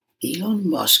Elon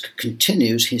Musk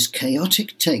continues his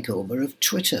chaotic takeover of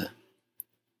Twitter.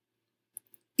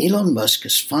 Elon Musk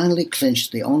has finally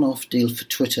clinched the on-off deal for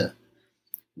Twitter,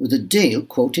 with the deal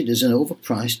quoted as an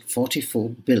overpriced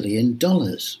 $44 billion.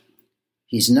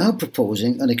 He's now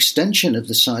proposing an extension of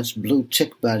the site's blue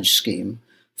tick badge scheme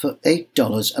for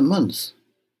 $8 a month.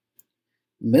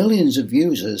 Millions of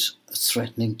users are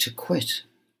threatening to quit.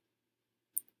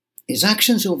 His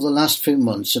actions over the last few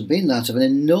months have been that of an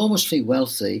enormously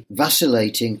wealthy,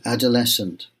 vacillating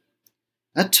adolescent.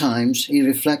 At times, he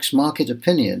reflects market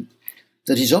opinion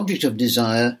that his object of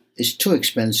desire is too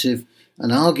expensive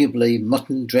and arguably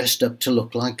mutton dressed up to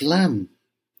look like lamb.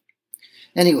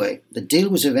 Anyway, the deal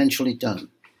was eventually done.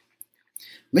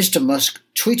 Mr. Musk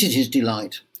tweeted his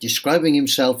delight, describing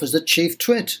himself as the chief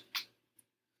twit.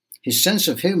 His sense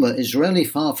of humour is rarely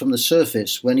far from the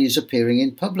surface when he is appearing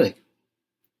in public.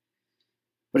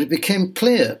 But it became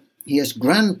clear he has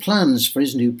grand plans for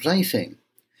his new plaything,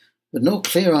 but no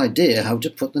clear idea how to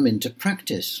put them into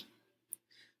practice.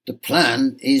 The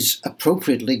plan is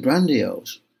appropriately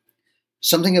grandiose.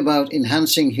 Something about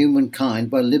enhancing humankind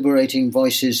by liberating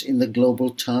voices in the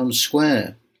global town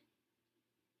square.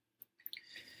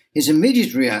 His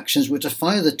immediate reactions were to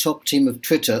fire the top team of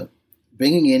Twitter,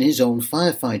 bringing in his own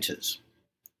firefighters.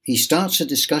 He starts a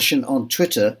discussion on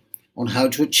Twitter on how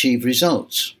to achieve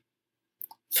results.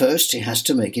 First, he has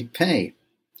to make it pay.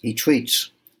 He tweets,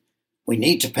 "We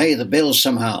need to pay the bills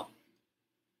somehow."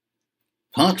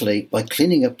 Partly by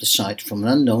cleaning up the site from an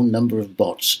unknown number of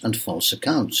bots and false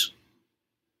accounts.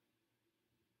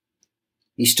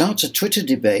 He starts a Twitter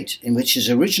debate in which his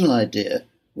original idea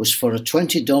was for a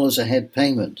 $20 a head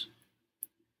payment.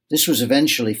 This was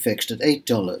eventually fixed at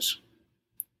 $8.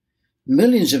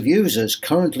 Millions of users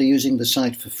currently using the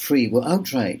site for free were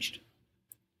outraged.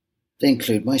 They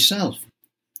include myself.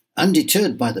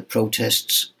 Undeterred by the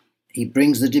protests, he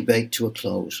brings the debate to a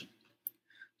close.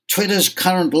 Twitter's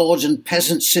current lords and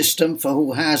peasants system for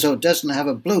who has or doesn't have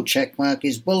a blue checkmark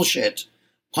is bullshit.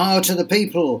 Power to the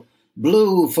people.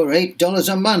 Blue for $8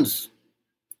 a month.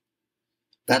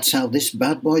 That's how this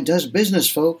bad boy does business,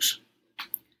 folks.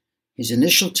 His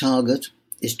initial target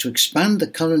is to expand the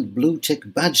current blue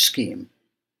tick badge scheme.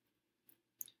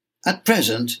 At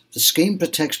present, the scheme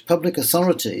protects public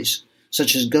authorities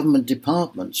such as government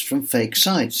departments, from fake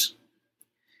sites.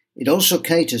 It also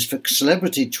caters for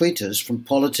celebrity tweeters from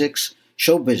politics,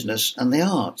 show business, and the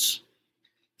arts.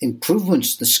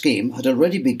 Improvements to the scheme had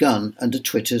already begun under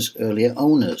Twitter's earlier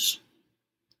owners.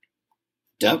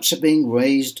 Doubts are being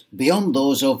raised beyond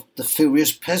those of the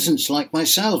furious peasants like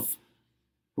myself,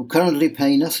 who currently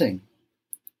pay nothing.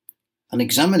 An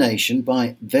examination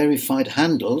by Verified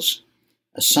Handles,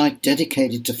 a site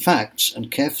dedicated to facts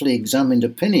and carefully examined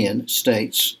opinion,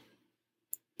 states,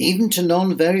 "Even to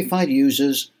non-verified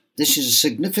users, this is a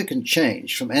significant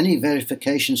change from any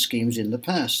verification schemes in the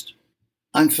past.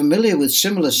 I'm familiar with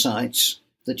similar sites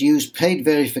that use paid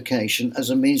verification as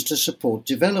a means to support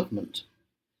development.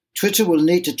 Twitter will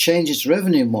need to change its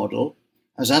revenue model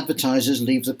as advertisers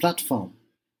leave the platform.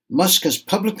 Musk has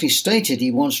publicly stated he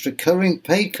wants recurring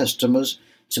paid customers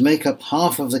to make up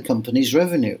half of the company's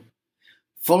revenue.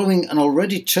 Following an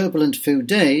already turbulent few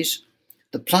days,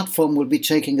 the platform will be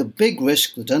taking a big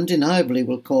risk that undeniably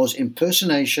will cause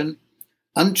impersonation,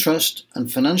 untrust,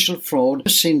 and financial fraud never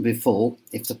seen before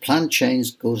if the planned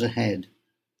change goes ahead.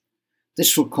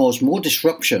 This will cause more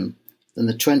disruption than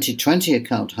the 2020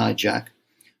 account hijack,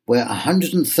 where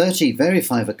 130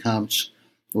 Verified accounts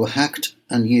were hacked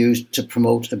and used to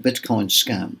promote a Bitcoin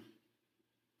scam."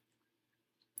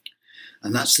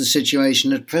 And that's the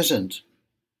situation at present.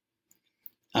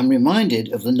 I'm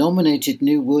reminded of the nominated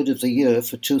new word of the year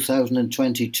for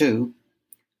 2022,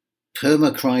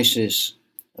 permacrisis,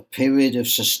 a period of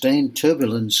sustained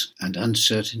turbulence and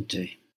uncertainty.